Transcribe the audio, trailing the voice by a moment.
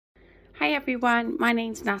Hi everyone, my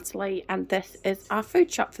name's Natalie and this is our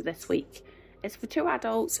food shop for this week. It's for 2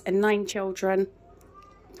 adults and 9 children.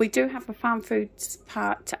 We do have a farm foods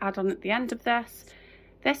part to add on at the end of this.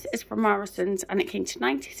 This is from Morrisons and it came to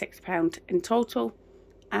 £96 in total,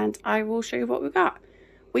 and I will show you what we got.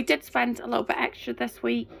 We did spend a little bit extra this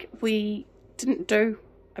week. We didn't do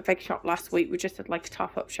a big shop last week, we just did like a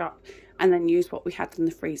top-up shop and then used what we had in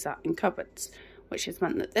the freezer and cupboards, which has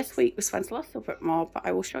meant that this week we spent a little bit more, but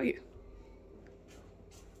I will show you.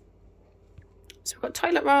 So we've got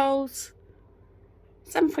toilet rolls,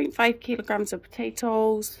 7.5 kilograms of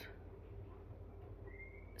potatoes,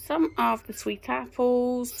 some of the sweet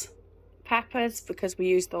apples, peppers, because we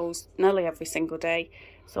use those nearly every single day,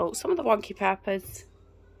 so some of the wonky peppers,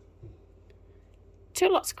 2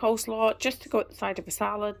 lots of coleslaw just to go at the side of a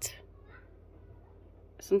salad,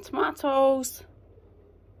 some tomatoes,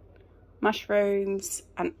 mushrooms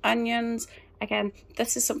and onions. Again,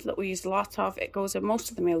 this is something that we use a lot of. It goes in most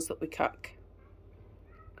of the meals that we cook.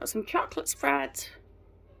 Got some chocolate spread,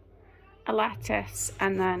 a lettuce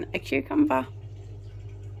and then a cucumber.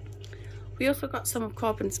 We also got some of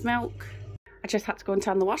Corbin's milk. I just had to go and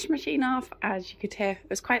turn the washing machine off. As you could hear, it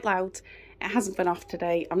was quite loud. It hasn't been off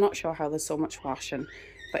today. I'm not sure how there's so much washing,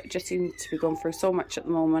 but it just seems to be going through so much at the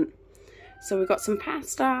moment. So we've got some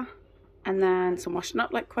pasta and then some washing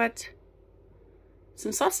up liquid,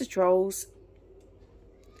 some sausage rolls.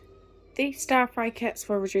 These stir fry kits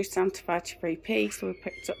were reduced down to 33p, so we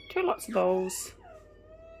picked up 2 lots of those.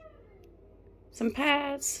 Some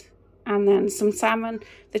pears and then some salmon.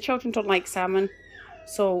 The children don't like salmon,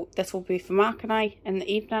 so this will be for Mark and I in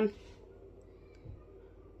the evening.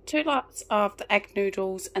 2 lots of the egg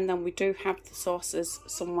noodles, and then we do have the sauces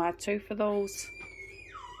somewhere too for those.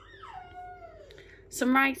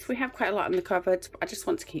 Some rice. We have quite a lot in the cupboard, but I just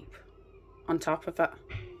want to keep on top of it.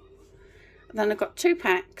 And then I've got 2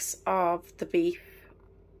 packs of the beef.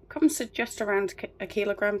 Comes to just around a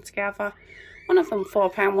kilogram together. One of them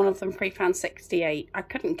 £4, one of them £3.68. I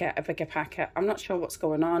couldn't get a bigger packet. I'm not sure what's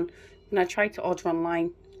going on. When I tried to order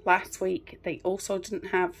online last week, they also didn't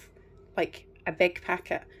have like a big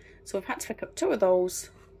packet. So I've had to pick up 2 of those.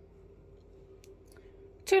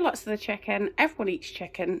 2 lots of the chicken. Everyone eats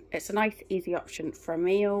chicken. It's a nice easy option for a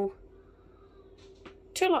meal.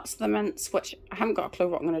 2 lots of the mince, which I haven't got a clue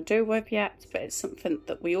what I'm going to do with yet, but it's something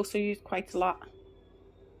that we also use quite a lot.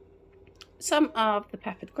 Some of the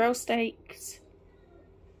peppered grill steaks,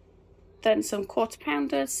 then some quarter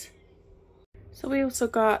pounders. So we also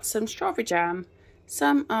got some strawberry jam,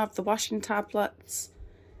 some of the washing tablets,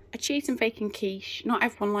 a cheese and bacon quiche. Not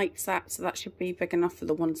everyone likes that, so that should be big enough for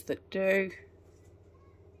the ones that do.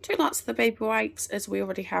 2 lots of the baby wipes, as we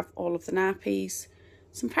already have all of the nappies,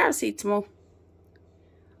 some paracetamol,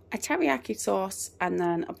 a teriyaki sauce and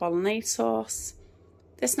then a bolognese sauce.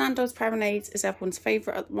 This Nando's Peronaise is everyone's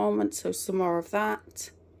favourite at the moment, so some more of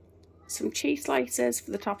that. Some cheese slices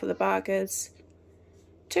for the top of the burgers.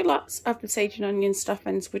 2 lots of the sage and onion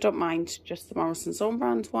stuffings. We don't mind just the Morrisons own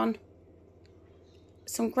brand one.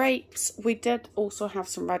 Some grapes. We did also have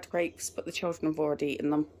some red grapes, but the children have already eaten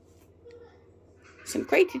them. Some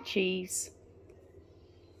grated cheese.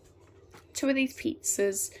 2 of these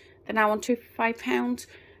pizzas. They're now on 2 for £5.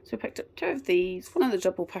 So we picked up 2 of these, one of the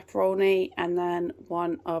double pepperoni and then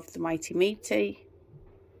one of the mighty meaty.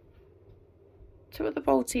 2 of the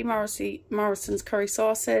Balti Morrisons curry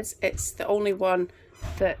sauces. It's the only one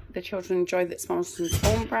that the children enjoy that's Morrisons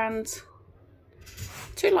own brand.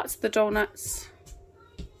 2 lots of the donuts.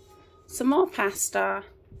 Some more pasta.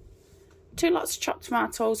 2 lots of chopped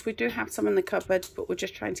tomatoes. We do have some in the cupboard, but we're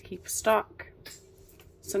just trying to keep a stock.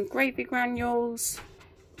 Some gravy granules.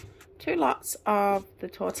 2 lots of the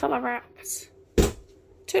tortilla wraps,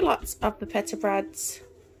 2 lots of the pita breads,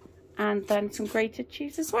 and then some grated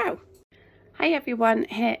cheese as well. Hi everyone,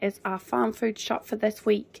 here is our farm food shop for this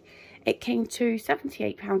week. It came to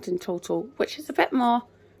 £78 in total, which is a bit more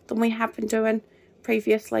than we have been doing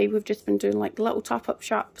previously. We've just been doing like little top-up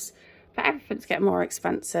shops, but everything's getting more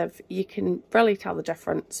expensive. You can really tell the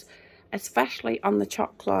difference, especially on the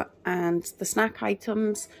chocolate and the snack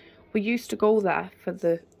items. We used to go there for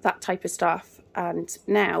that type of stuff, and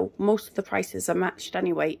now most of the prices are matched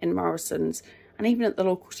anyway in Morrisons and even at the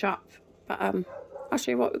local shop. But I'll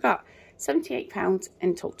show you what we got. £78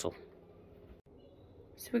 in total.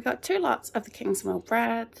 So we got 2 lots of the Kingsmill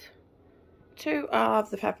bread, 2 of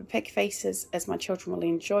the pepper pig faces, as my children really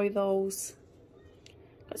enjoy those.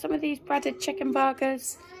 Got some of these breaded chicken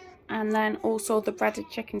burgers, and then also the breaded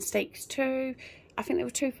chicken steaks too. I think they were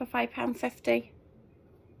 2 for £5.50.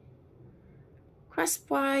 Crisp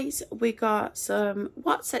wise, we got some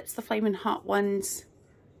What's It's the Flaming Hot ones,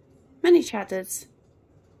 mini cheddars,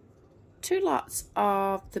 2 lots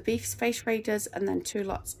of the beef space raiders and then 2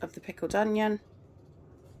 lots of the pickled onion.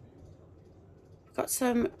 We've got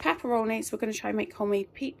some pepperonis. We're going to try and make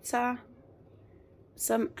homemade pizza.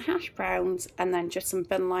 Some hash browns and then just some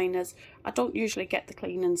bin liners. I don't usually get the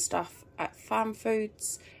cleaning stuff at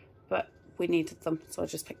Farmfoods, but we needed them, so I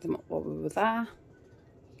just picked them up while we were there.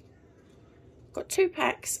 Got 2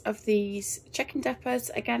 packs of these chicken dippers.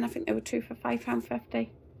 Again, I think they were 2 for £5.50.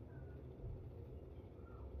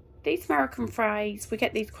 These American fries, we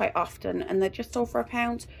get these quite often and they're just over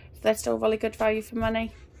 £1, so they're still really good value for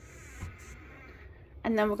money.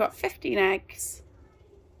 And then we've got 15 eggs.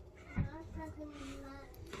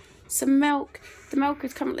 Some milk. The milk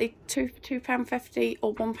is currently 2 for £2.50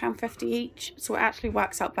 or £1.50 each, so it actually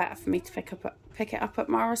works out better for me to pick it up at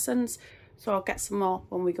Morrisons. So I'll get some more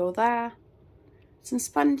when we go there. Some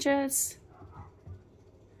sponges.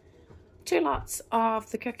 2 lots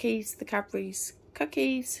of the cookies, the Cadbury's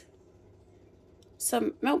cookies.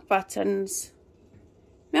 Some milk buttons,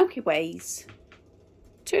 Milky Ways,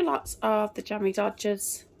 2 lots of the Jammy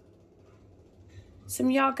Dodgers, some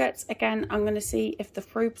yogurts. Again, I'm going to see if the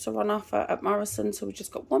Froops are on offer at Morrison, so we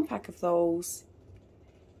just got 1 pack of those.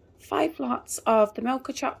 5 lots of the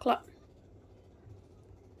Milka chocolate.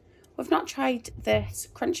 We've not tried this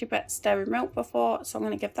Crunchy Bits Dairy Milk before, so I'm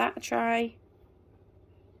going to give that a try.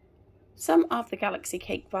 Some of the Galaxy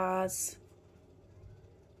cake bars.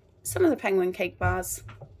 Some of the penguin cake bars,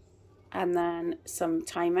 and then some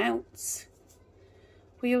Time Outs.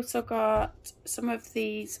 We also got some of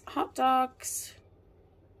these hot dogs,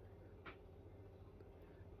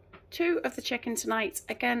 2 of the chicken tonight.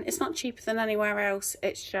 Again, it's not cheaper than anywhere else,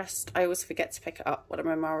 it's just I always forget to pick it up when I'm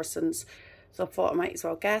in Morrisons, so I thought I might as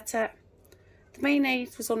well get it. The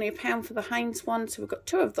mayonnaise was only £1 for the Heinz one, so we've got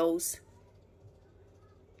 2 of those.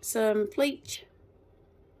 Some bleach.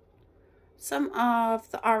 Some of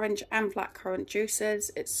the orange and blackcurrant juices.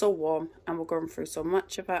 It's so warm and we're going through so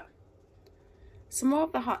much of it. Some more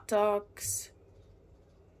of the hot dogs.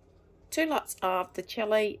 2 lots of the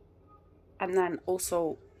chili. And then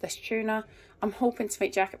also this tuna. I'm hoping to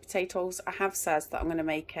make jacket potatoes. I have said that I'm going to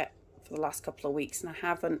make it for the last couple of weeks and I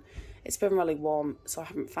haven't. It's been really warm, so I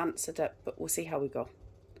haven't fancied it, but we'll see how we go.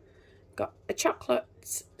 Got a chocolate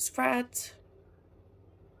spread.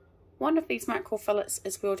 1 of these mackerel fillets,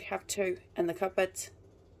 as we already have 2 in the cupboard.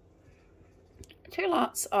 2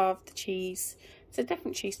 lots of the cheese. It's a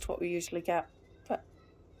different cheese to what we usually get, but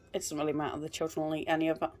it doesn't really matter. The children will eat any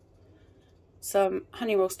of it. Some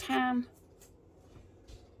honey roast ham.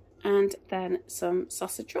 And then some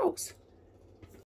sausage rolls.